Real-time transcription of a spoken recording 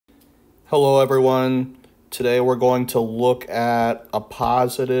Hello everyone. Today we're going to look at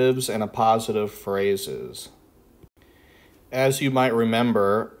appositives and appositive phrases. As you might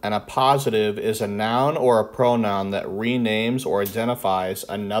remember, an appositive is a noun or a pronoun that renames or identifies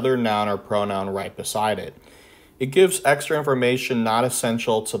another noun or pronoun right beside it. It gives extra information not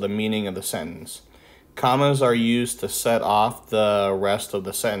essential to the meaning of the sentence. Commas are used to set off the rest of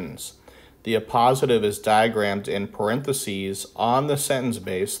the sentence. The appositive is diagrammed in parentheses on the sentence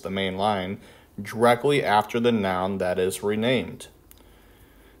base, the main line, directly after the noun that is renamed.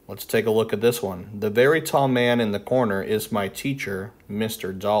 Let's take a look at this one. The very tall man in the corner is my teacher,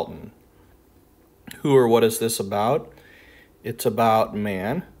 Mr. Dalton. Who or what is this about? It's about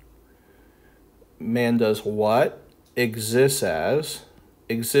man. Man does what? Exists as.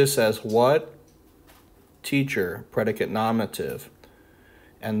 Exists as what? Teacher, predicate nominative.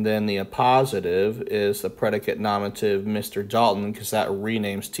 And then the appositive is the predicate nominative Mr. Dalton, because that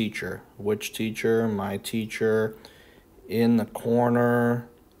renames teacher. Which teacher? My teacher. In the corner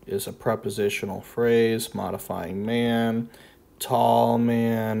is a prepositional phrase modifying man. Tall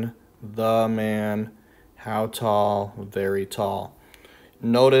man. The man. How tall? Very tall.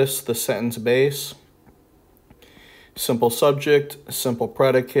 Notice the sentence base. Simple subject, simple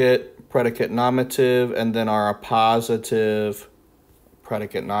predicate, predicate nominative, and then our appositive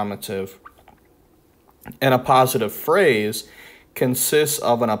predicate nominative. An appositive phrase consists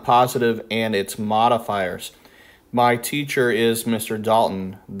of an appositive and its modifiers. My teacher is Mr.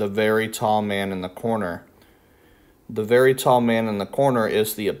 Dalton, the very tall man in the corner. The very tall man in the corner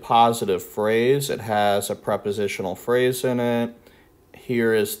is the appositive phrase. It has a prepositional phrase in it.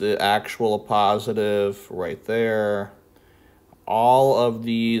 Here is the actual appositive right there. All of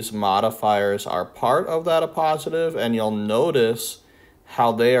these modifiers are part of that appositive, and you'll notice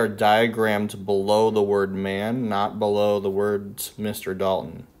how they are diagrammed below the word man, not below the words Mr.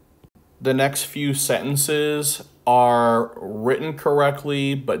 Dalton. The next few sentences are written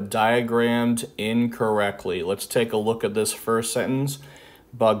correctly but diagrammed incorrectly. Let's take a look at this first sentence.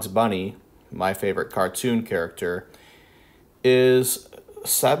 Bugs Bunny, my favorite cartoon character, is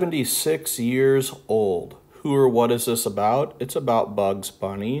 76 years old. Who or what is this about? It's about Bugs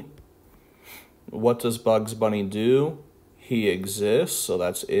Bunny. What does Bugs Bunny do? He exists, so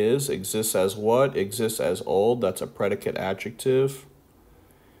that's is. Exists as what? Exists as old. That's a predicate adjective.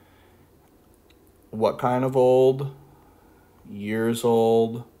 What kind of old? Years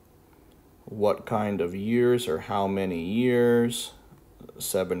old. What kind of years or how many years?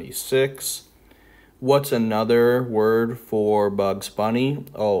 76. What's another word for Bugs Bunny?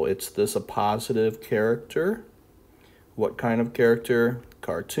 Oh, it's this appositive character. What kind of character?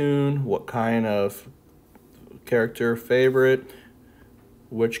 Cartoon. What kind of character? Favorite.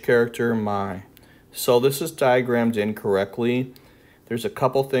 Which character? My. So this is diagrammed incorrectly. There's a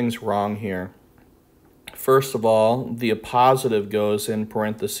couple things wrong here. First of all, the appositive goes in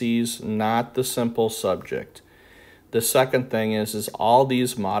parentheses, not the simple subject. The second thing is all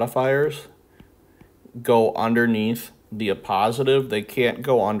these modifiers go underneath the appositive. They can't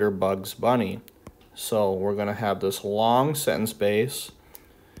go under Bugs Bunny. So we're going to have this long sentence base.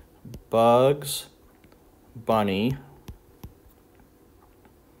 Bugs Bunny,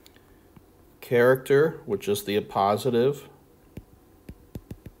 character, which is the appositive,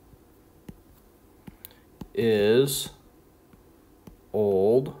 is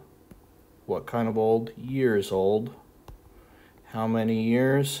old. What kind of old? Years old. How many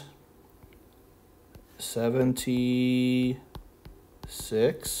years?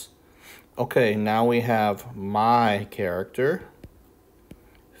 76. Okay, now we have my character,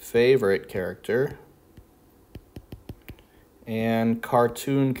 favorite character, and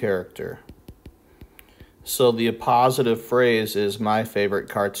cartoon character. So the appositive phrase is my favorite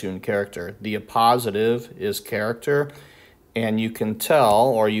cartoon character. The appositive is character, and you can tell,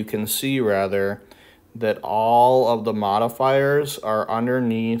 or you can see rather, that all of the modifiers are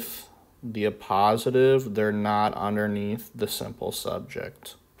underneath the appositive. They're not underneath the simple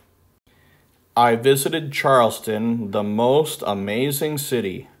subject. I visited Charleston, the most amazing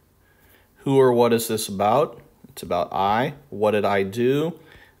city. Who or what is this about? It's about I. What did I do?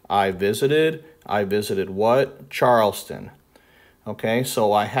 I visited. I visited what? Charleston. Okay,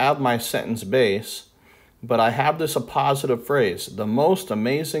 so I have my sentence base, but I have this appositive phrase, the most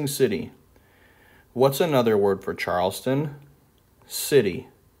amazing city. What's another word for Charleston? City.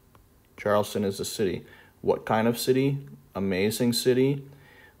 Charleston is a city. What kind of city? Amazing city.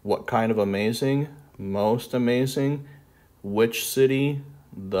 What kind of amazing? Most amazing. Which city?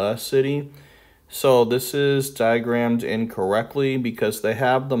 The city. So this is diagrammed incorrectly because they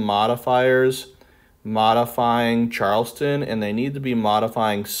have the modifiers modifying Charleston, and they need to be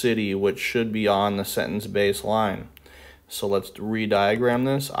modifying city, which should be on the sentence baseline. So let's re-diagram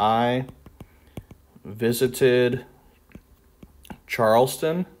this. I visited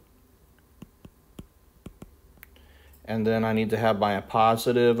Charleston. And then I need to have my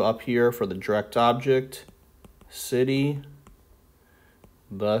appositive up here for the direct object. City,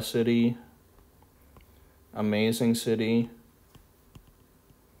 the city, amazing city,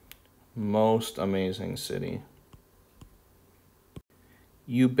 most amazing city.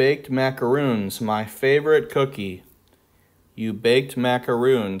 You baked macaroons, my favorite cookie. You baked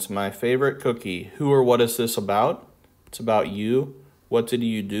macaroons, my favorite cookie. Who or what is this about? It's about you. What did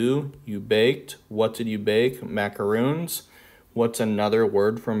you do? You baked. What did you bake? Macaroons. What's another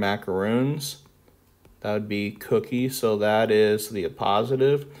word for macaroons? That would be cookie, so that is the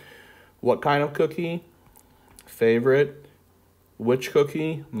appositive. What kind of cookie? Favorite. Which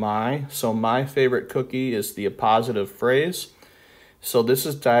cookie? My. So my favorite cookie is the appositive phrase. So this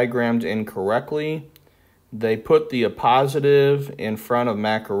is diagrammed incorrectly. They put the appositive in front of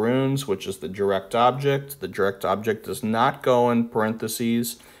macaroons, which is the direct object. The direct object does not go in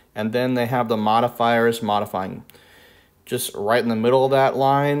parentheses. And then they have the modifiers modifying just right in the middle of that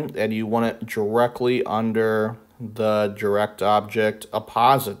line, and you want it directly under the direct object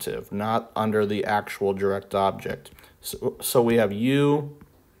appositive, not under the actual direct object. So we have you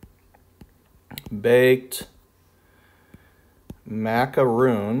baked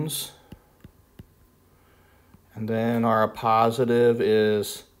macaroons. And then our appositive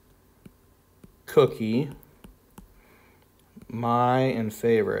is cookie, my and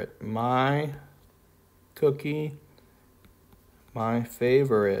favorite. My cookie, my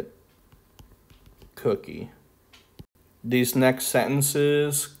favorite cookie. These next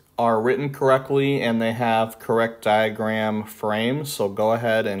sentences are written correctly and they have correct diagram frames, so go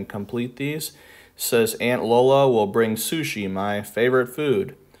ahead and complete these. It says Aunt Lola will bring sushi, my favorite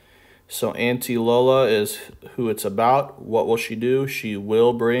food. So Auntie Lola is who it's about. What will she do? She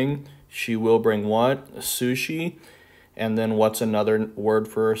will bring what? Sushi. And then what's another word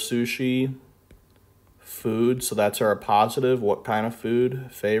for sushi? Food. So that's our appositive. What kind of food?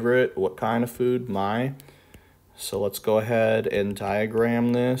 Favorite. What kind of food? My. So let's go ahead and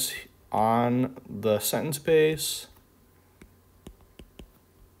diagram this on the sentence base.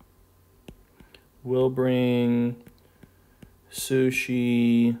 Will bring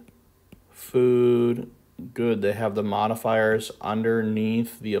sushi. Food, good. They have the modifiers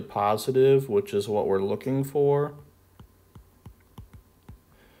underneath the appositive, which is what we're looking for.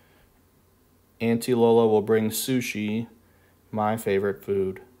 Auntie Lola will bring sushi, my favorite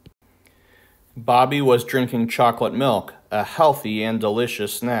food. Bobby was drinking chocolate milk, a healthy and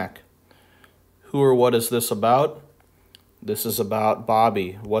delicious snack. Who or what is this about? This is about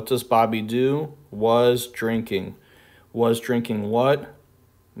Bobby. What does Bobby do? Was drinking. Was drinking what?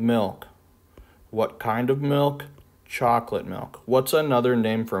 Milk. What kind of milk? Chocolate milk. What's another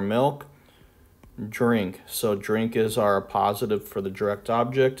name for milk? Drink. So drink is our appositive for the direct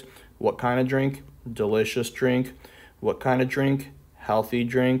object. What kind of drink? Delicious drink. What kind of drink? Healthy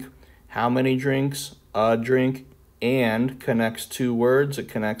drink. How many drinks? A drink. And connects two words. It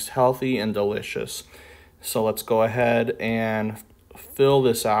connects healthy and delicious. So let's go ahead and fill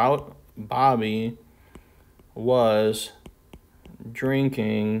this out. Bobby was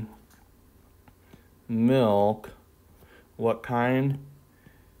drinking milk. What kind?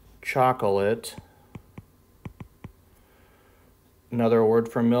 Chocolate. Another word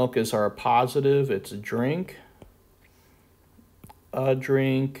for milk is our appositive. It's drink. A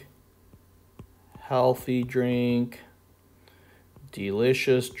drink. Healthy drink.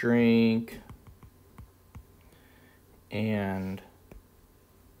 Delicious drink. And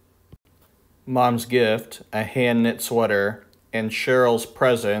Mom's gift, a hand-knit sweater, and Cheryl's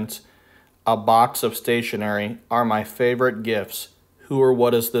present, a box of stationery, are my favorite gifts. Who or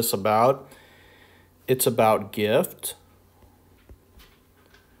what is this about? It's about gift.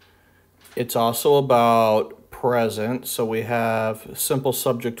 It's also about present. So we have simple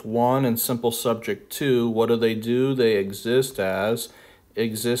subject 1 and simple subject 2. What do? They exist as.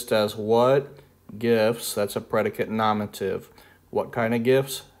 Exist as what? Gifts. That's a predicate nominative. What kind of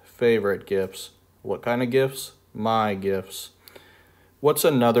gifts? Favorite gifts. What kind of gifts? My gifts. What's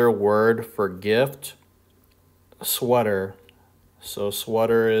another word for gift? Sweater. So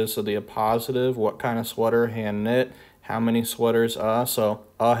sweater is the appositive. What kind of sweater? Hand knit. How many sweaters? So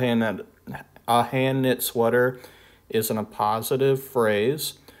a hand knit sweater is an appositive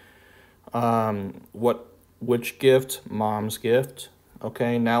phrase. Which gift? Mom's gift.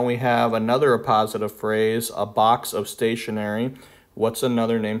 Okay, now we have another appositive phrase, a box of stationery. What's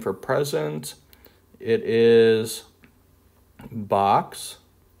another name for present? It is box.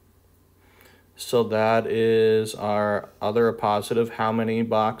 So that is our other appositive. How many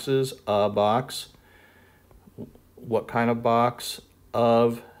boxes? A box. What kind of box?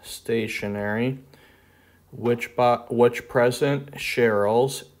 Of stationery. Which present?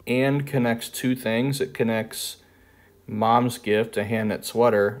 Cheryl's. And connects two things. It connects Mom's gift, a hand-knit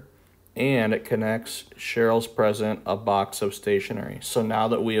sweater, and it connects Cheryl's present, a box of stationery. So now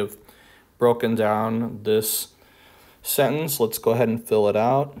that we have broken down this sentence, let's go ahead and fill it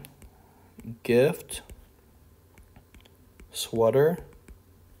out. Gift, sweater,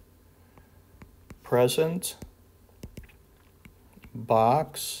 present,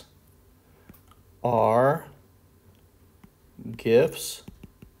 box, are gifts,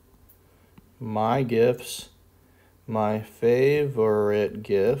 my favorite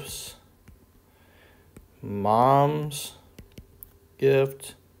gifts, Mom's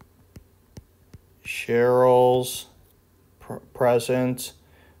gift, Cheryl's present,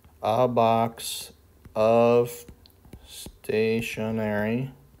 a box of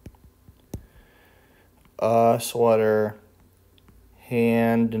stationery, a sweater,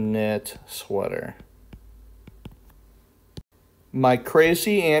 hand-knit sweater. My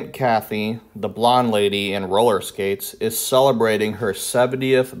crazy Aunt Kathy, the blonde lady in roller skates, is celebrating her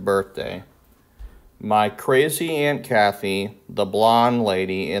 70th birthday. My crazy Aunt Kathy, the blonde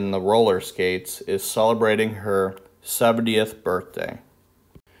lady in the roller skates, is celebrating her 70th birthday.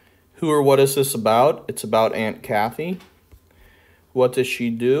 Who or what is this about? It's about Aunt Kathy. What does she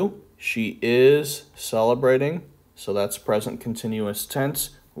do? She is celebrating, so that's present continuous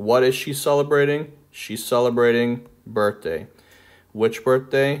tense. What is she celebrating? She's celebrating birthday. Which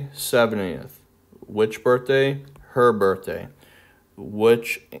birthday? 70th. Which birthday? Her birthday.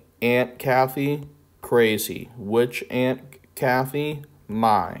 Which Aunt Kathy? Crazy. Which Aunt Kathy?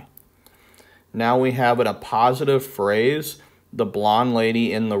 My. Now we have an appositive phrase. The blonde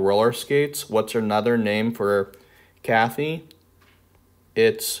lady in the roller skates. What's another name for Kathy?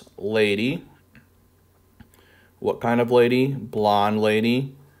 It's lady. What kind of lady? Blonde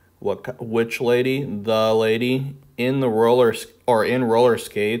lady. Which lady? The lady. In roller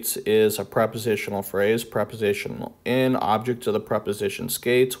skates is a prepositional phrase. Prepositional in, object of the preposition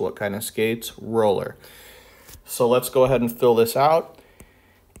skates. What kind of skates? Roller. So let's go ahead and fill this out.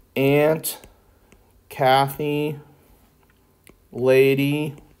 Aunt Kathy,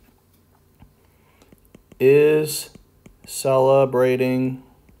 lady, is celebrating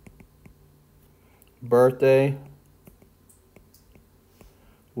birthday.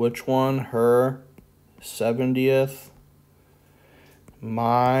 Which one? Her 70th.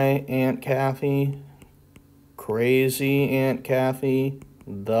 My Aunt Kathy, crazy Aunt Kathy,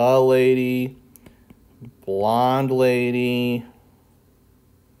 the lady, blonde lady,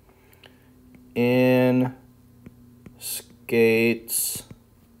 in skates,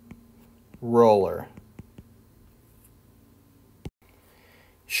 roller.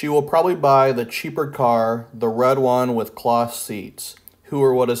 She will probably buy the cheaper car, the red one with cloth seats. Who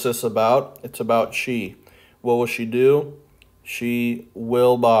or what is this about? It's about she. What will she do? She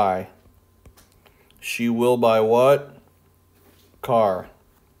will buy. She will buy what? Car.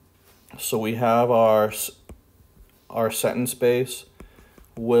 So we have our sentence base.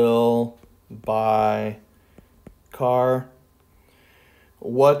 Will buy car.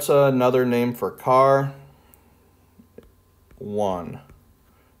 What's another name for car? One.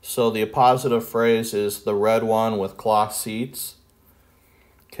 So the appositive phrase is the red one with cloth seats.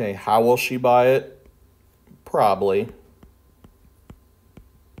 Okay, how will she buy it? Probably.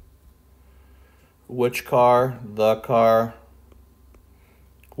 Which car? The car.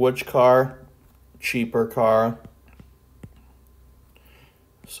 Which car? Cheaper car.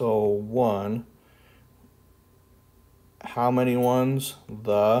 So one. How many ones?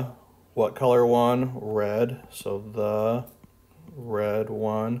 The. What color one? Red. So the red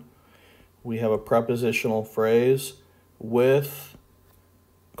one. We have a prepositional phrase with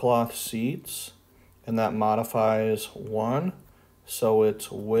cloth seats, and that modifies one. So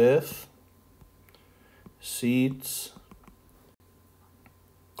it's with seats,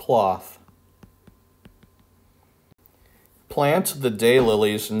 cloth. Plant the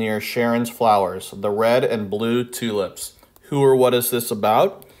daylilies near Sharon's flowers, the red and blue tulips. Who or what is this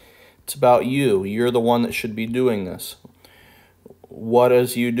about? It's about you. You're the one that should be doing this. What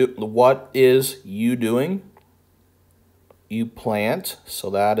is you doing? You plant, so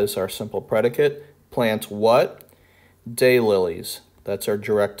that is our simple predicate. Plant what? Daylilies. That's our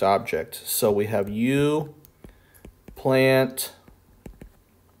direct object. So we have you plant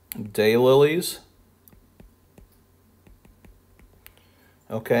daylilies.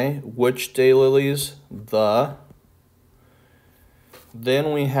 Okay, which daylilies? The.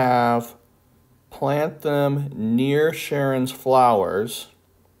 Then we have plant them near Sharon's flowers.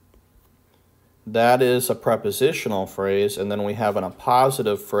 That is a prepositional phrase, and then we have an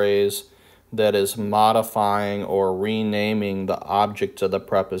appositive phrase that is modifying or renaming the object of the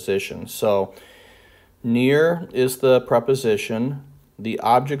preposition. So near is the preposition. The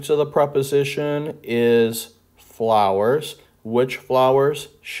object of the preposition is flowers. Which flowers?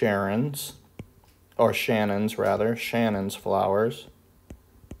 Sharon's, or Shannon's rather, Shannon's flowers.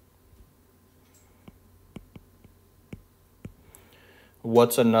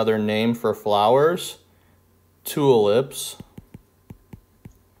 What's another name for flowers? Tulips.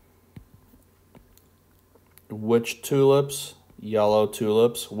 Which tulips? Yellow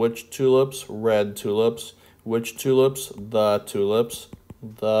tulips. Which tulips? Red tulips. Which tulips? The tulips.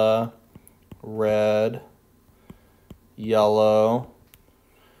 The red, yellow.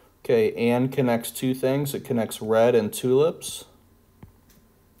 Okay, and connects two things. It connects red and tulips.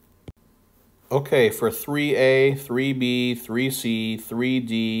 Okay, for 3A, 3B, 3C,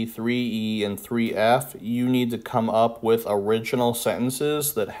 3D, 3E, and 3F, you need to come up with original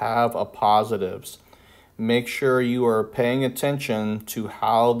sentences that have appositives. Make sure you are paying attention to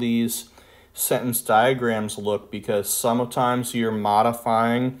how these sentence diagrams look, because sometimes you're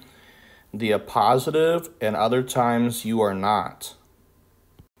modifying the appositive and other times you are not.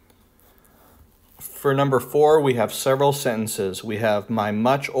 For number 4, we have several sentences. We have, my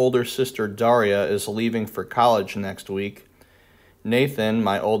much older sister Daria is leaving for college next week. Nathan,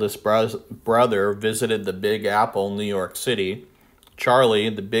 my oldest brother, visited the Big Apple, New York City. Charlie,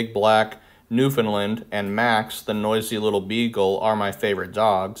 the big black Newfoundland, and Max, the noisy little beagle, are my favorite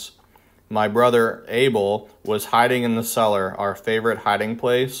dogs. My brother Abel was hiding in the cellar, our favorite hiding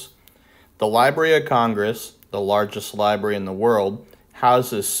place. The Library of Congress, the largest library in the world,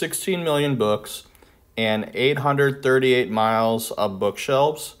 houses 16 million books and 838 miles of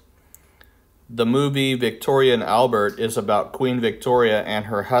bookshelves. The movie Victoria and Albert is about Queen Victoria and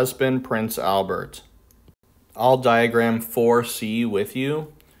her husband, Prince Albert. I'll diagram 4C with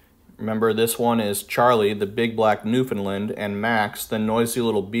you. Remember, this one is Charlie, the big black Newfoundland, and Max, the noisy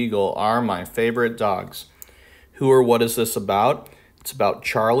little beagle, are my favorite dogs. Who or what is this about? It's about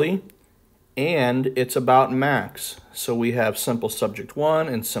Charlie, and it's about Max. So we have simple subject 1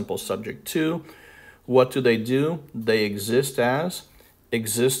 and simple subject 2. What do? They exist as.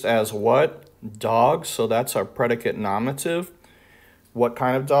 Exist as what? Dogs. So that's our predicate nominative. What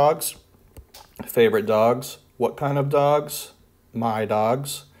kind of dogs? Favorite dogs. What kind of dogs? My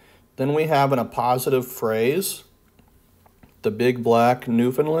dogs. Then we have an appositive phrase. The big black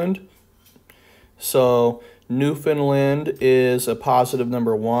Newfoundland. So Newfoundland is appositive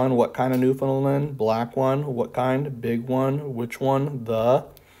number 1. What kind of Newfoundland? Black one. What kind? Big one. Which one? The.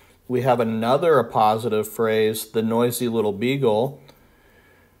 We have another appositive phrase, the noisy little beagle.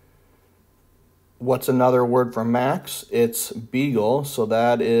 What's another word for Max? It's beagle, so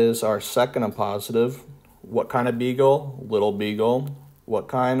that is our second appositive. What kind of beagle? Little beagle. What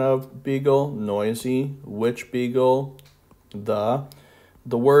kind of beagle? Noisy. Which beagle? The.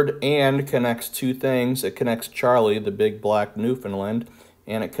 The word and connects two things. It connects Charlie, the big black Newfoundland,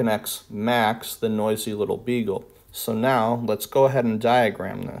 and it connects Max, the noisy little beagle. So now, let's go ahead and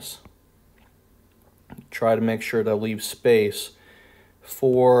diagram this. Try to make sure to leave space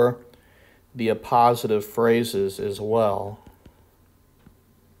for the appositive phrases as well.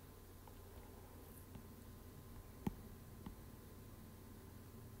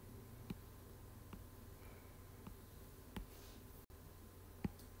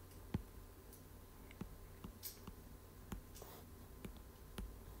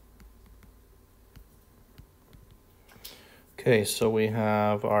 Okay, so we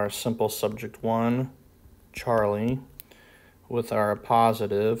have our simple subject 1, Charlie, with our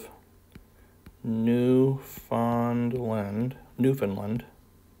appositive, Newfoundland,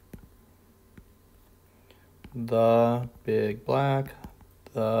 the big black,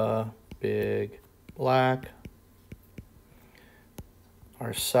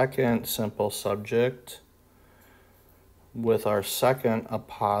 Our second simple subject with our second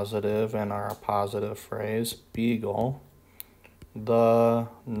appositive and our appositive phrase, beagle. The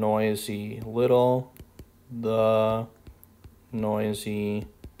noisy little, and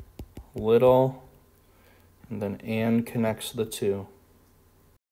then and connects the two.